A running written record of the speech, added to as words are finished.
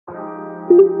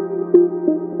Hey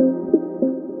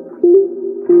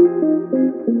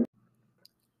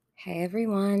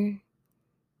everyone,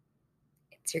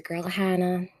 it's your girl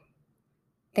Hannah.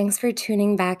 Thanks for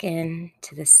tuning back in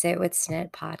to the Sit with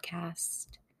Snit podcast.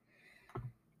 I've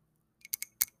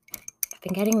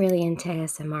been getting really into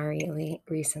ASMR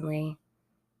recently,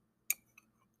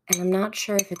 and I'm not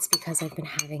sure if it's because I've been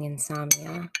having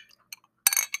insomnia,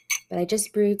 but I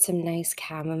just brewed some nice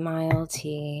chamomile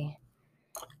tea.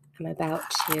 I'm about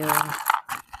to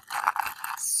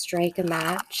strike a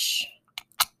match,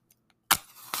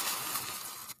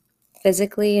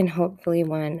 physically and hopefully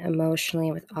one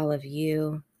emotionally, with all of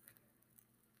you.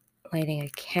 Lighting a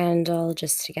candle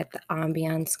just to get the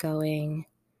ambiance going.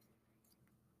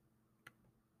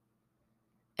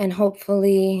 And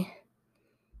hopefully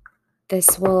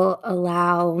this will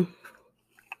allow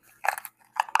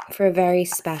for a very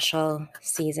special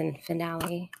season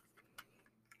finale.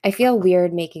 I feel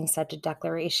weird making such a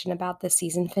declaration about the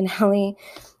season finale,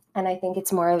 and I think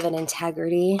it's more of an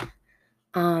integrity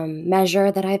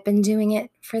measure that I've been doing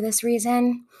it for this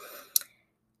reason.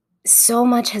 So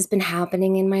much has been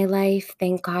happening in my life,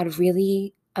 thank God,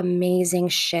 really amazing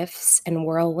shifts and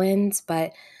whirlwinds,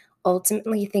 but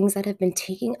ultimately things that have been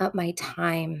taking up my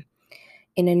time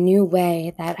in a new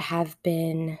way that have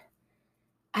been,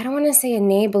 I don't want to say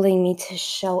enabling me to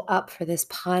show up for this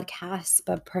podcast,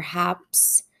 but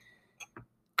perhaps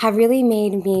have really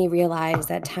made me realize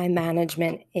that time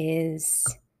management is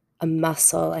a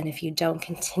muscle, and if you don't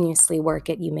continuously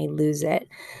work it, you may lose it.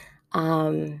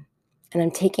 And I'm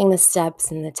taking the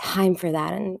steps and the time for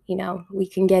that. And, we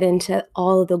can get into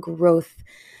all of the growth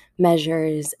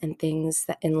measures and things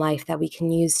that in life that we can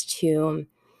use to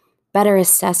better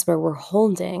assess where we're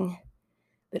holding.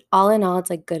 But all in all,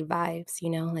 it's like good vibes,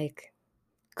 like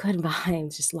good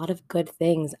vibes, just a lot of good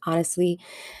things. Honestly,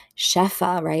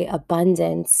 Shefa, right?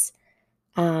 Abundance.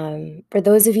 For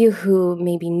those of you who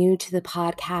may be new to the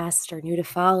podcast or new to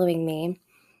following me,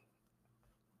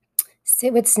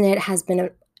 Sit with Snit has been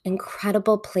an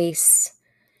incredible place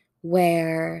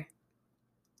where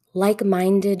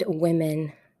like-minded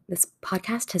women, this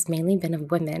podcast has mainly been of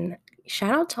women.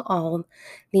 Shout out to all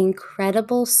the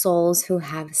incredible souls who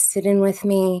have sitting with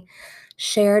me,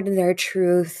 shared their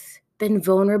truth, been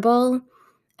vulnerable,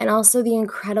 and also the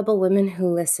incredible women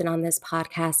who listen on this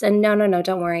podcast. And no,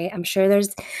 don't worry. I'm sure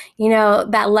there's,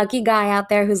 that lucky guy out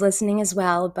there who's listening as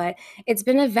well. But it's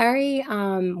been a very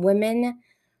women,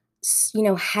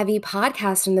 heavy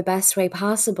podcast in the best way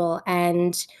possible.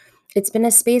 And it's been a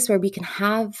space where we can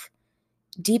have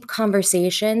deep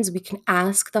conversations. We can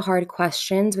ask the hard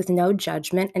questions with no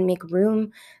judgment and make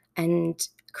room and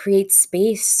create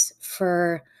space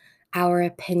for our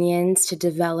opinions to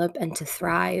develop and to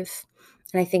thrive.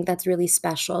 And I think that's really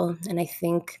special. And I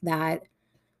think that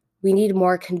we need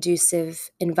more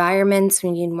conducive environments.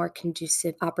 We need more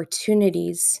conducive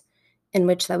opportunities in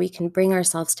which that we can bring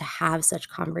ourselves to have such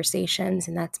conversations.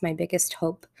 And that's my biggest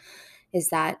hope, is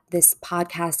that this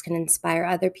podcast can inspire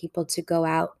other people to go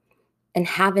out and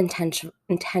have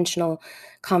intentional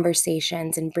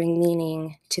conversations and bring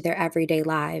meaning to their everyday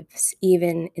lives,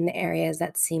 even in the areas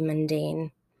that seem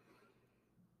mundane.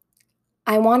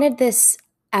 I wanted this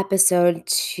episode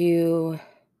to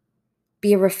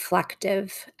be a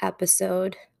reflective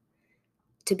episode,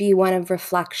 to be one of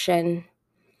reflection,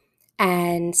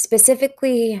 and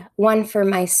specifically one for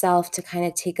myself to kind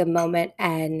of take a moment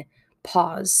and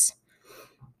pause.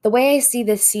 The way I see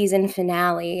this season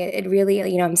finale, it really,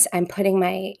 I'm putting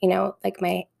my,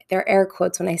 there are air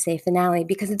quotes when I say finale,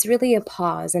 because it's really a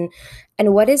pause. And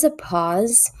what is a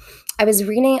pause? I was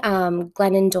reading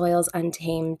Glennon Doyle's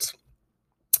Untamed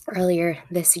earlier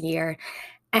this year,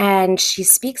 and she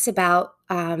speaks about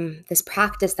this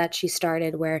practice that she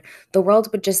started where the world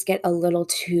would just get a little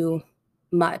too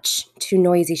much, too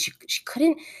noisy. She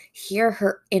couldn't hear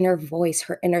her inner voice,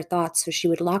 her inner thoughts. So she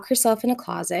would lock herself in a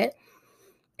closet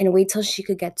and wait till she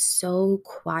could get so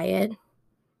quiet,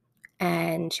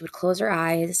 and she would close her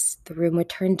eyes, the room would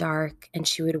turn dark, and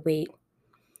she would wait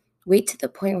to the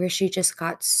point where she just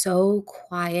got so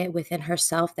quiet within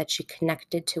herself that she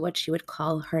connected to what she would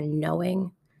call her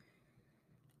knowing.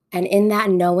 And in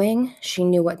that knowing, she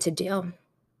knew what to do.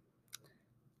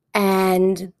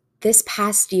 And this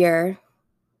past year,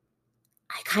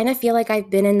 I kind of feel like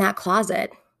I've been in that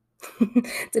closet.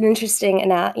 It's an interesting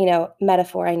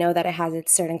metaphor. I know that it has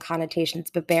its certain connotations,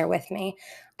 but bear with me.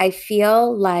 I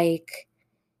feel like,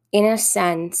 in a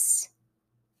sense,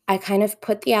 I kind of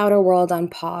put the outer world on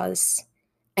pause,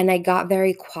 and I got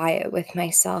very quiet with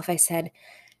myself. I said,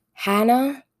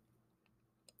 Hannah,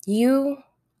 you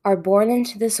are born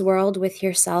into this world with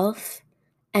yourself,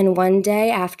 And one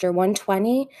day after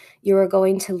 120, you are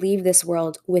going to leave this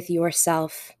world with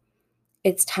yourself.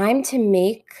 It's time to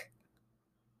make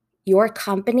your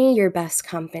company your best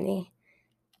company.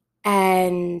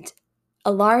 And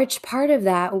a large part of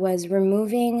that was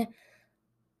removing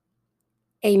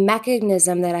a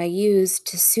mechanism that I used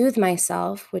to soothe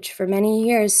myself, which for many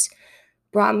years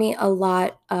brought me a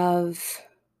lot of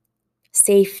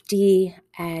safety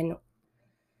and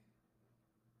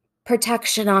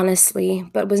protection, honestly,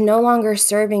 but was no longer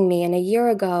serving me. And a year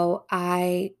ago,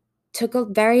 I took a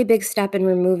very big step in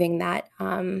removing that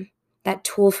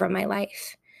tool from my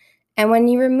life. And when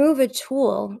you remove a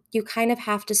tool, you kind of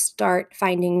have to start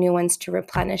finding new ones to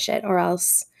replenish it, or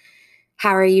else how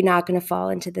are you not going to fall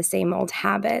into the same old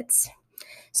habits?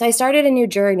 So I started a new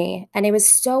journey, and it was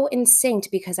so in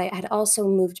sync because I had also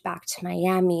moved back to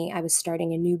Miami. I was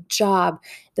starting a new job,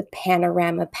 the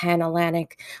panorama,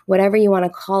 Pan-Atlantic, whatever you want to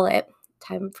call it.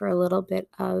 Time for a little bit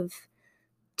of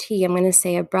tea. I'm going to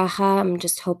say a bracha. I'm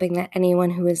just hoping that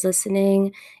anyone who is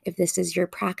listening, if this is your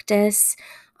practice,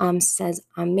 says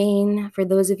amen. For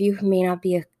those of you who may not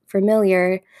be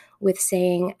familiar with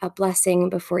saying a blessing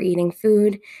before eating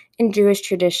food in Jewish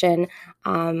tradition,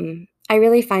 I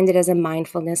really find it as a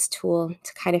mindfulness tool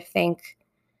to kind of thank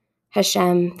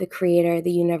Hashem, the creator,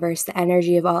 the universe, the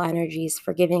energy of all energies,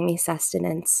 for giving me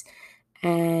sustenance.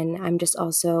 And I'm just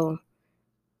also,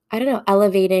 I don't know,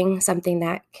 elevating something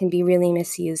that can be really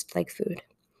misused, like food.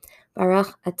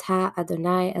 Baruch atah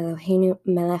Adonai Eloheinu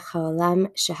melech haolam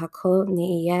shehakol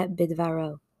niyeh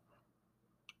bidvaro.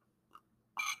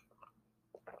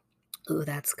 Ooh,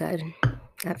 that's good.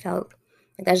 That felt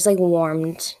like that just like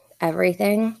warmed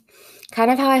everything.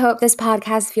 Kind of how I hope this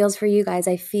podcast feels for you guys.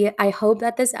 I hope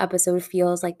that this episode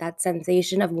feels like that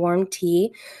sensation of warm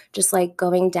tea, just like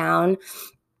going down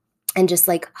and just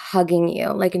like hugging you,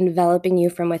 like enveloping you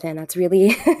from within. That's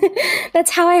really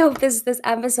that's how I hope this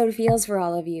episode feels for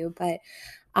all of you. But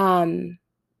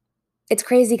it's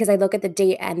crazy because I look at the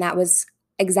date and that was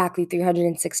exactly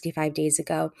 365 days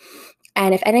ago.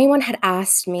 And if anyone had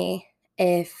asked me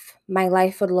if my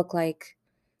life would look like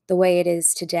the way it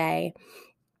is today,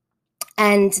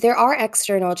 and there are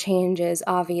external changes,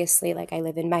 obviously, like I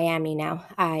live in Miami now.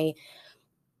 I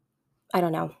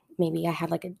don't know, maybe I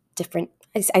have like a different,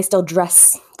 I still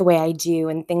dress the way I do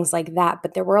and things like that,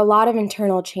 but there were a lot of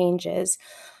internal changes.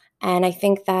 And I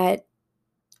think that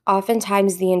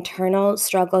oftentimes the internal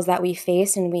struggles that we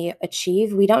face and we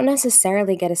achieve, we don't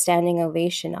necessarily get a standing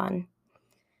ovation on.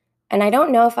 And I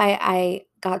don't know if I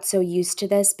got so used to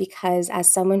this because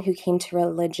as someone who came to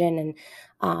religion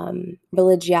and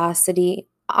religiosity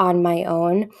on my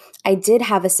own, I did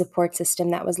have a support system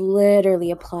that was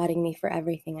literally applauding me for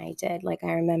everything I did. Like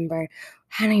I remember,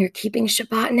 Hannah, you're keeping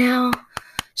Shabbat now?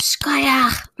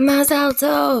 Shkoyach, Mazal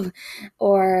Tov.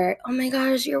 Or, oh my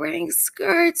gosh, you're wearing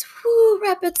skirts. Whoo,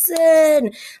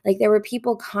 Rebbetzin. Like there were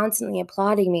people constantly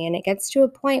applauding me. And it gets to a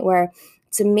point where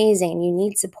it's amazing. You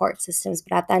need support systems.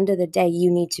 But at the end of the day, you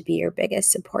need to be your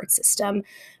biggest support system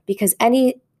because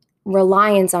any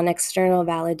reliance on external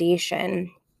validation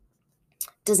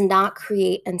does not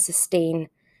create and sustain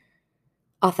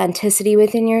authenticity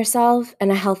within yourself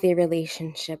and a healthy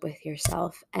relationship with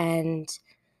yourself. And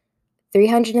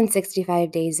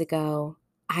 365 days ago,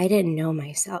 I didn't know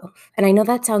myself. And I know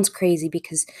that sounds crazy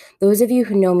because those of you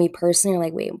who know me personally are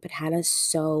like, wait, but Hannah's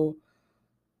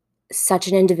such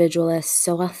an individualist,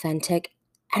 so authentic.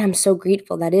 And I'm so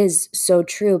grateful. That is so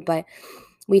true. But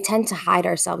we tend to hide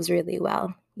ourselves really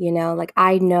well. You know, like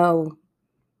I know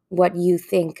what you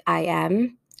think I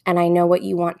am, and I know what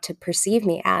you want to perceive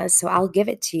me as. So I'll give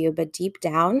it to you. But deep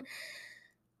down,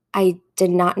 I did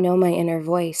not know my inner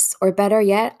voice, or better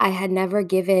yet, I had never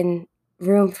given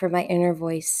room for my inner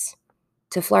voice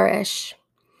to flourish.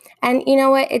 And you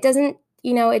know what? It doesn't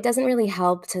really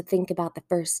help to think about the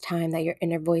first time that your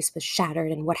inner voice was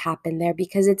shattered and what happened there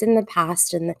because it's in the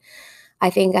past. And I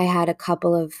think I had a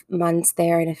couple of months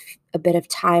there and a bit of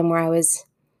time where I was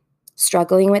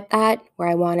struggling with that, where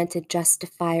I wanted to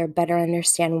justify or better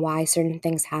understand why certain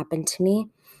things happened to me.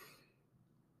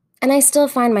 And I still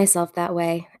find myself that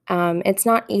way. It's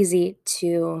not easy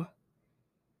to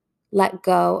let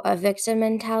go of victim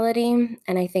mentality.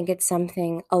 And I think it's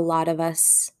something a lot of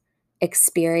us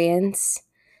experience.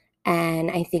 And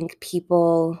I think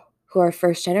people who are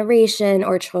first generation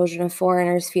or children of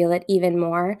foreigners feel it even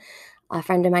more. A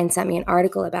friend of mine sent me an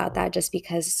article about that just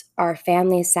because our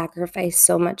families sacrificed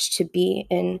so much to be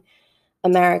in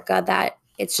America that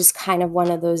it's just kind of one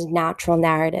of those natural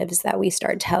narratives that we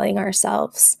start telling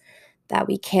ourselves that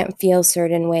we can't feel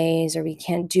certain ways or we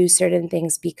can't do certain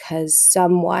things because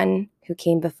someone who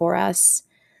came before us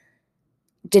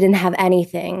didn't have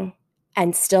anything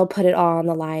and still put it all on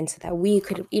the line so that we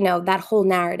could, that whole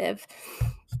narrative.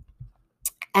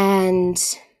 And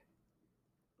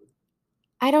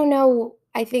I don't know.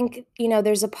 I think,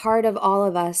 there's a part of all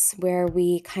of us where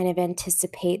we kind of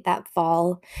anticipate that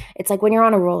fall. It's like when you're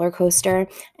on a roller coaster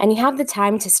and you have the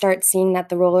time to start seeing that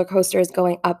the roller coaster is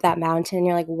going up that mountain.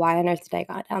 You're like, why on earth did I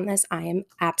go down this? I am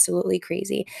absolutely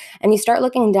crazy. And you start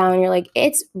looking down and you're like,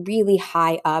 it's really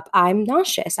high up. I'm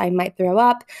nauseous. I might throw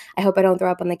up. I hope I don't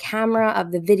throw up on the camera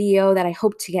of the video that I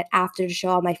hope to get after to show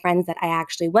all my friends that I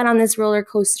actually went on this roller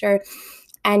coaster.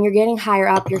 And you're getting higher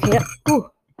up. You're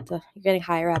getting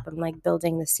higher up. I'm like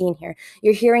building the scene here.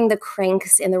 You're hearing the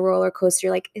cranks in the roller coaster.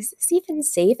 You're like, is this even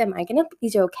safe? Am I going to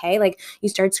be okay? Like you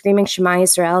start screaming Shema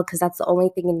Yisrael because that's the only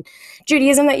thing in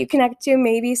Judaism that you connect to.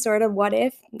 Maybe sort of what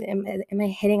if? Am I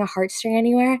hitting a heartstring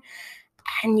anywhere?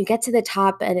 And you get to the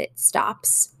top and it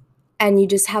stops. And you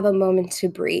just have a moment to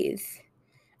breathe.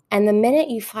 And the minute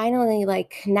you finally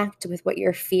like connect with what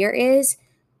your fear is,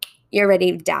 you're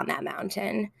ready down that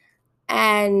mountain.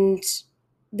 And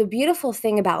the beautiful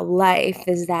thing about life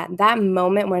is that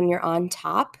moment when you're on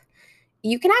top,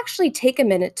 you can actually take a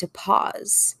minute to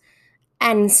pause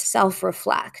and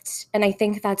self-reflect. And I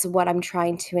think that's what I'm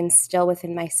trying to instill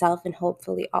within myself and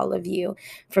hopefully all of you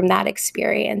from that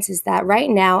experience is that right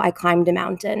now I climbed a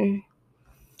mountain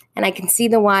and I can see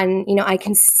I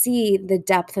can see the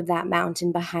depth of that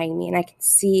mountain behind me and I can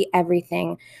see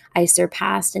everything I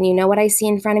surpassed. And you know what I see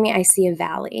in front of me? I see a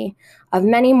valley of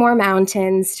many more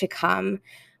mountains to come.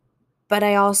 But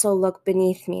I also look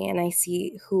beneath me and I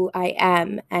see who I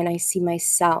am and I see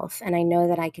myself and I know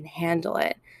that I can handle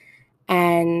it.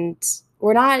 And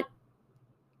we're not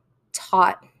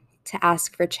taught to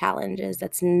ask for challenges.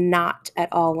 That's not at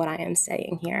all what I am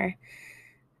saying here.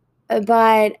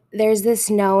 But there's this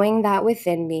knowing that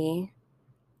within me,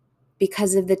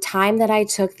 because of the time that I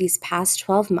took these past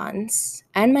 12 months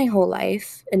and my whole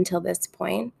life until this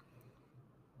point,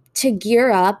 to gear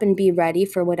up and be ready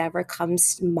for whatever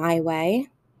comes my way,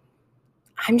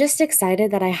 I'm just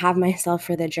excited that I have myself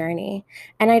for the journey.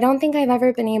 And I don't think I've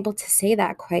ever been able to say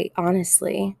that quite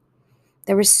honestly.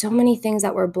 There were so many things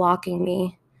that were blocking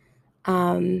me,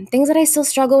 things that I still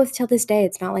struggle with till this day.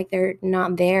 It's not like they're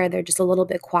not there. They're just a little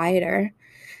bit quieter.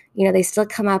 They still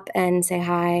come up and say,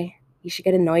 hi, you should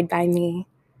get annoyed by me.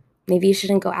 Maybe you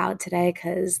shouldn't go out today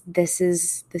because this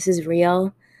is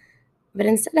real. But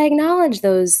instead, I acknowledge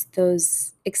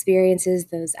those experiences,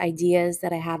 those ideas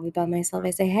that I have about myself. I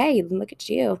say, hey, look at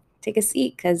you. Take a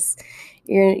seat because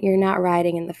you're not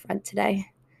riding in the front today.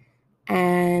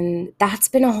 And that's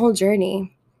been a whole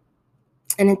journey.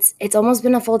 And it's almost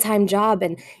been a full-time job.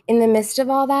 And in the midst of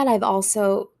all that, I've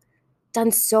also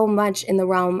done so much in the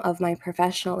realm of my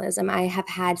professionalism. I have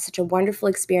had such a wonderful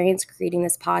experience creating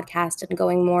this podcast and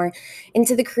going more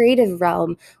into the creative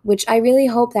realm, which I really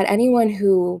hope that anyone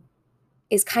who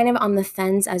is kind of on the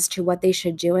fence as to what they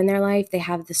should do in their life, they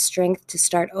have the strength to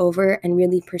start over and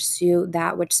really pursue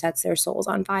that which sets their souls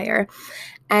on fire.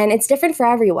 And it's different for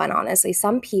everyone, honestly.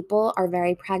 Some people are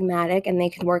very pragmatic and they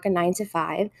can work a 9 to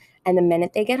 5, and the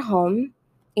minute they get home,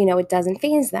 it doesn't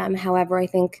faze them. However, I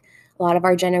think a lot of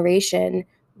our generation,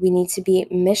 we need to be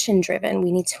mission driven.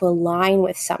 We need to align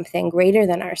with something greater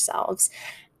than ourselves.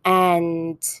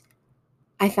 And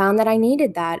I found that I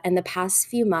needed that. And the past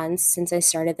few months since I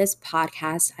started this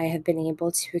podcast, I have been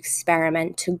able to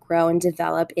experiment, to grow and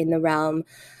develop in the realm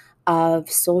of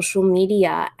social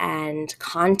media and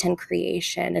content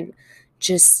creation and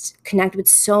just connect with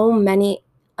so many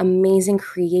amazing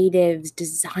creatives,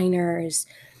 designers,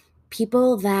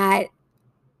 people that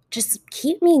just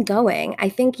keep me going. I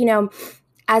think,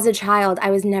 as a child,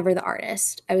 I was never the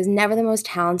artist. I was never the most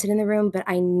talented in the room, but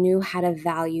I knew how to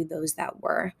value those that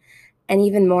were. And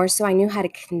even more so, I knew how to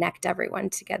connect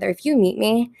everyone together. If you meet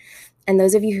me, and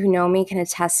those of you who know me can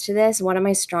attest to this, one of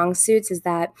my strong suits is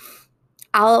that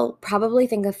I'll probably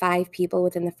think of 5 people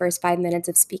within the first 5 minutes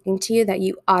of speaking to you that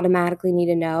you automatically need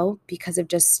to know because of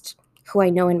just who I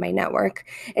know in my network.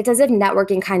 It's as if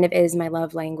networking kind of is my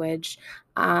love language,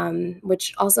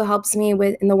 which also helps me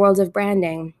in the world of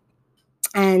branding.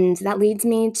 And that leads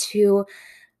me to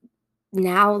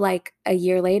now, like a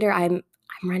year later, I'm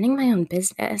running my own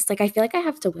business. Like I feel like I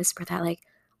have to whisper that, like,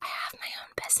 I have my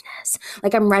own business.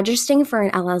 Like I'm registering for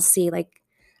an LLC. Like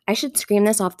I should scream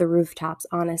this off the rooftops,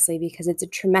 honestly, because it's a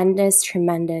tremendous,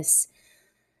 tremendous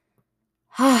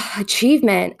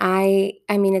achievement. I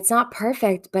mean, it's not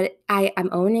perfect, but I'm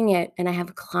owning it and I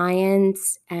have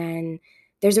clients and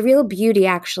there's a real beauty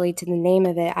actually to the name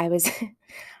of it. I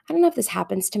don't know if this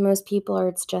happens to most people or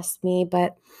it's just me,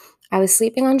 but I was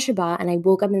sleeping on Shabbat and I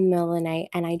woke up in the middle of the night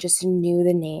and I just knew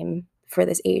the name for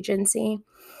this agency.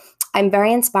 I'm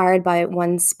very inspired by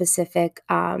one specific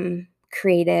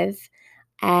creative,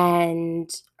 and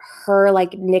her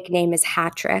like nickname is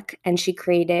Hattrick, and she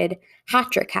created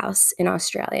Hattrick House in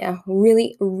Australia.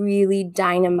 Really, really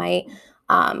dynamite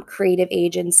creative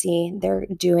agency. They're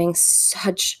doing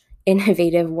such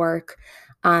innovative work.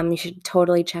 You should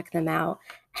totally check them out.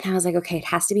 And I was like, okay, it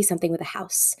has to be something with a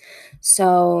house.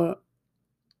 So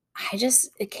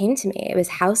it came to me. It was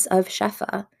House of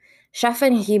Shefa. Shefa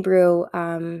in Hebrew,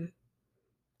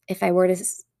 if I were to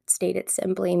state it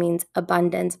simply, means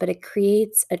abundance, but it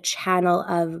creates a channel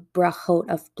of brachot,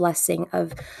 of blessing,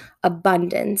 of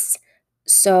abundance.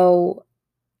 So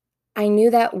I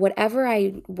knew that whatever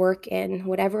I work in,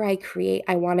 whatever I create,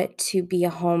 I want it to be a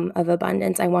home of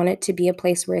abundance. I want it to be a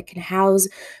place where it can house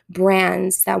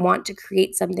brands that want to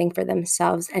create something for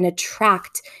themselves and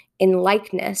attract in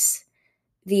likeness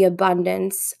the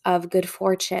abundance of good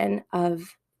fortune,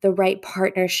 of the right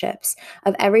partnerships,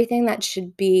 of everything that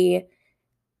should be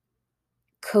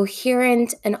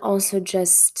coherent and also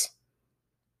just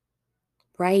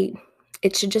right.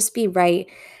 It should just be right.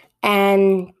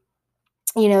 And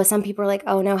some people are like,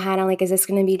 oh no, Hannah, like, is this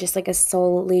going to be just like a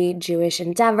solely Jewish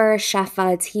endeavor?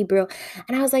 Shefa, it's Hebrew.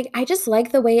 And I was like, I just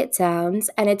like the way it sounds,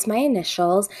 and it's my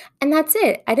initials, and that's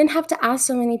it. I didn't have to ask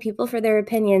so many people for their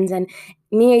opinions. And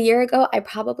me a year ago, I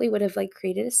probably would have like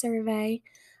created a survey.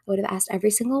 I would have asked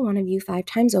every single one of you 5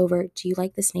 times over, do you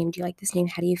like this name? Do you like this name?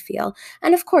 How do you feel?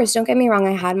 And of course, don't get me wrong,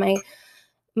 I had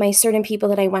my certain people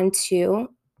that I went to,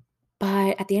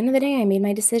 but at the end of the day, I made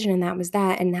my decision, and that was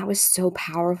that. And that was so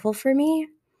powerful for me.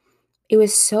 It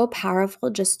was so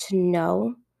powerful just to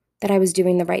know that I was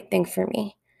doing the right thing for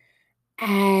me.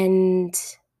 And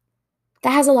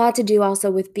that has a lot to do also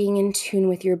with being in tune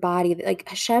with your body. Like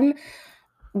Hashem,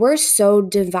 we're so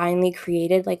divinely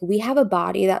created. Like we have a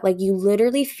body that like you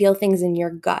literally feel things in your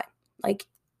gut. Like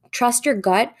trust your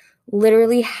gut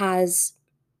literally has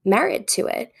merit to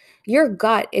it. Your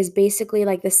gut is basically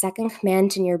like the second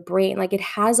command in your brain. Like it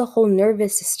has a whole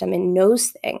nervous system and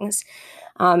knows things.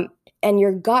 And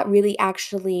your gut really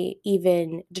actually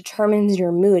even determines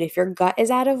your mood. If your gut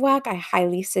is out of whack, I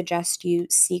highly suggest you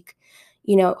seek,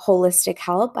 holistic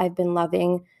help. I've been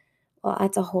loving, well,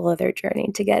 that's a whole other journey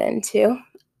to get into.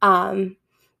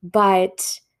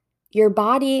 But your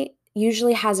body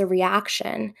usually has a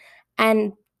reaction.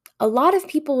 And a lot of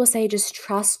people will say, just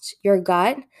trust your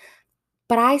gut.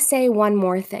 But I say one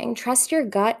more thing, trust your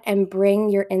gut and bring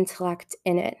your intellect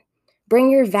in it. Bring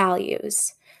your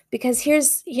values. Because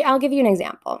I'll give you an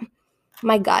example.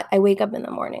 My gut, I wake up in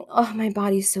the morning. Oh, my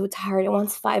body's so tired. It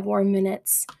wants 5 more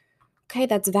minutes. Okay,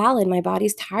 that's valid. My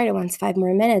body's tired. It wants 5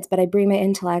 more minutes. But I bring my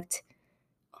intellect.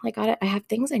 Oh, I got it. I have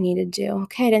things I need to do.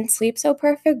 Okay, I didn't sleep so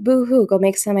perfect. Boo-hoo. Go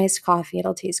make some iced coffee.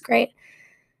 It'll taste great.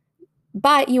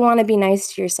 But you want to be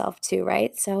nice to yourself too,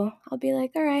 right? So I'll be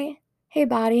like, all right, hey,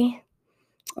 body.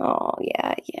 Oh,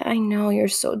 yeah, I know you're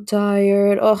so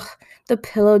tired. Ugh, the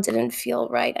pillow didn't feel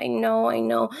right. I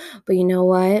know. But you know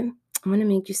what? I'm going to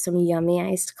make you some yummy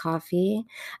iced coffee,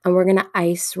 and we're going to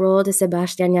ice roll to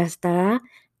Sebastian Yastara,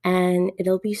 and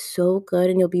it'll be so good,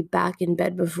 and you'll be back in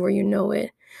bed before you know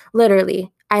it. Literally,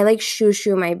 I like shoo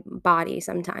my body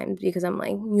sometimes because I'm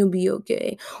like, you'll be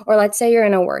okay. Or let's say you're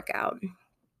in a workout.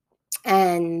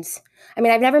 And I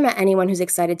mean, I've never met anyone who's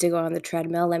excited to go on the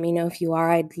treadmill. Let me know if you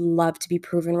are. I'd love to be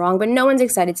proven wrong, but no one's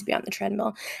excited to be on the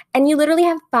treadmill. And you literally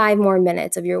have 5 more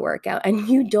minutes of your workout and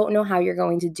you don't know how you're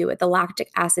going to do it. The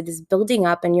lactic acid is building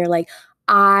up and you're like,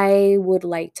 I would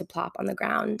like to plop on the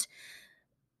ground.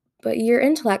 But your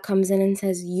intellect comes in and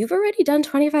says, you've already done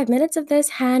 25 minutes of this,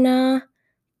 Hannah.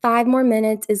 5 more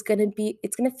minutes it's going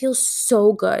to feel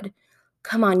so good.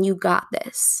 Come on, you got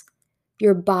this.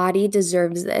 Your body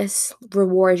deserves this.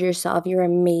 Reward yourself. You're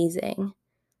amazing.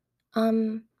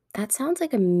 That sounds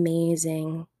like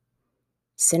amazing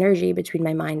synergy between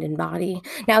my mind and body.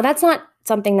 Now, that's not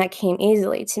something that came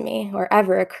easily to me or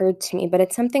ever occurred to me, but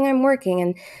it's something I'm working.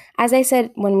 And as I said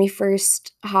when we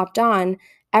first hopped on,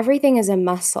 everything is a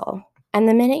muscle. And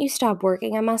the minute you stop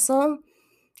working a muscle,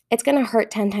 it's going to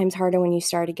hurt 10 times harder when you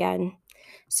start again.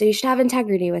 So you should have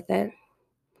integrity with it.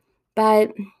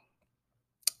 But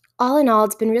all in all,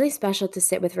 it's been really special to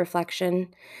sit with reflection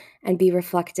and be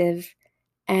reflective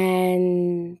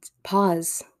and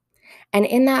pause. And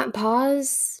in that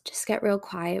pause, just get real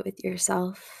quiet with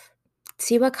yourself.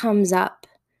 See what comes up.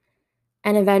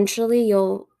 And eventually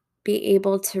you'll be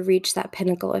able to reach that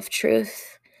pinnacle of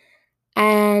truth.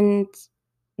 And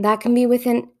that can be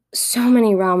within so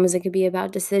many realms. It could be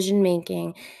about decision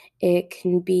making. It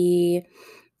can be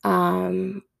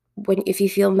if you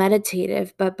feel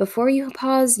meditative. But before you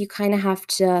pause, you kind of have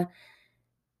to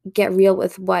get real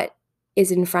with what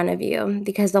is in front of you,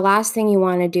 because the last thing you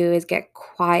want to do is get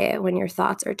quiet when your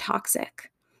thoughts are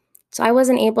toxic. So I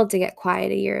wasn't able to get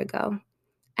quiet a year ago.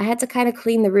 I had to kind of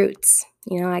clean the roots.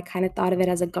 I kind of thought of it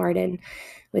as a garden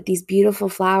with these beautiful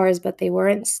flowers, but they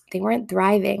weren't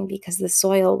thriving because the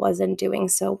soil wasn't doing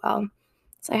so well.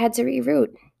 So I had to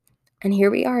reroot. And here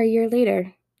we are a year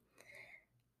later.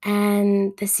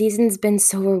 And the season's been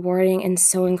so rewarding and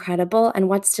so incredible. And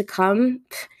what's to come,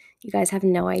 you guys have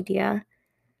no idea.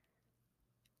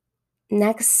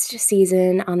 Next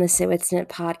season on the Sit with Snit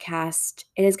podcast,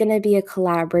 it is going to be a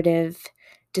collaborative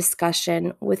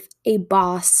discussion with a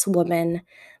boss woman,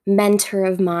 mentor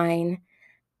of mine,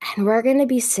 and we're going to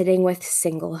be sitting with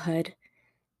singlehood.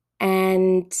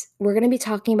 And we're going to be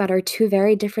talking about our two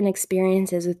very different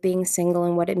experiences with being single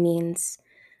and what it means.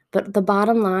 But the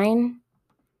bottom line,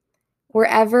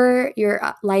 wherever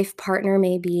your life partner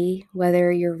may be,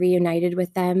 whether you're reunited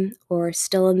with them or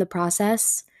still in the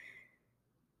process,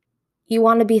 you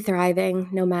want to be thriving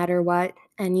no matter what,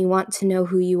 and you want to know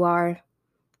who you are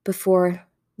before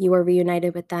you are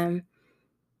reunited with them,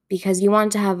 because you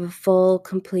want to have a full,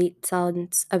 complete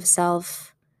sense of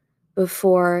self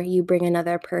before you bring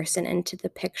another person into the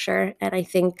picture. And I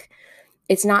think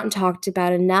it's not talked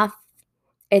about enough.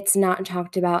 It's not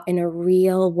talked about in a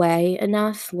real way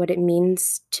enough, what it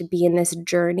means to be in this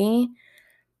journey.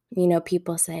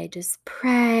 People say, just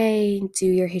pray, do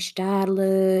your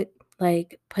hishtadlut,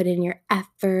 put in your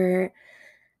effort.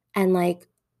 And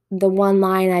the one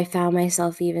line I found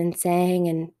myself even saying,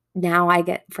 and now I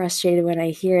get frustrated when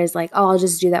I hear, is I'll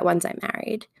just do that once I'm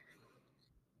married.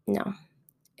 No,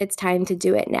 it's time to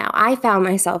do it now. I found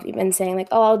myself even saying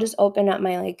I'll just open up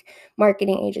my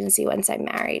marketing agency once I'm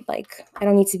married. I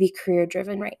don't need to be career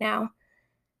driven right now.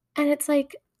 And it's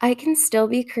I can still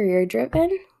be career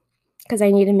driven because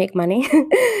I need to make money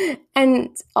and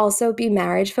also be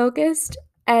marriage focused.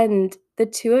 And the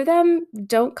two of them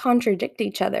don't contradict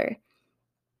each other.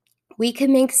 We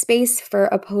can make space for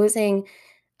opposing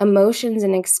emotions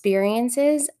and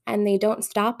experiences, and they don't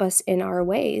stop us in our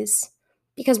ways,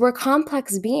 because we're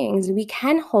complex beings. We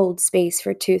can hold space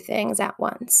for two things at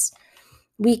once.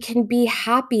 We can be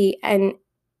happy and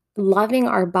loving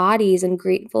our bodies and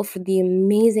grateful for the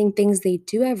amazing things they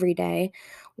do every day,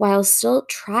 while still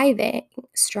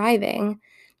striving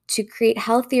to create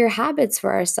healthier habits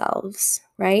for ourselves,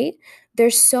 right?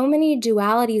 There's so many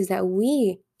dualities that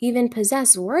we even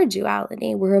possess. We're a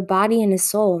duality. We're a body and a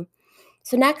soul.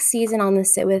 So next season on the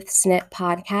Sit with Snit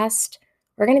podcast,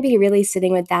 we're going to be really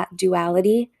sitting with that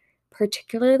duality,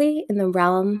 particularly in the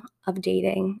realm of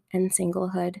dating and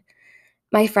singlehood.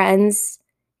 My friends,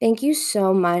 thank you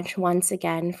so much once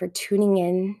again for tuning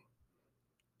in,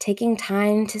 taking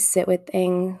time to sit with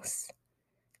things,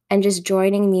 and just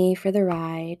joining me for the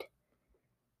ride.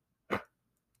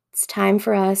 It's time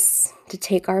for us to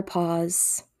take our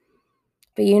pause,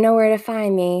 but you know where to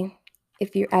find me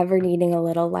if you're ever needing a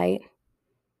little light.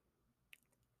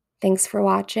 Thanks for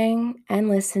watching and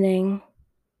listening,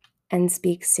 and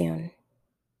speak soon.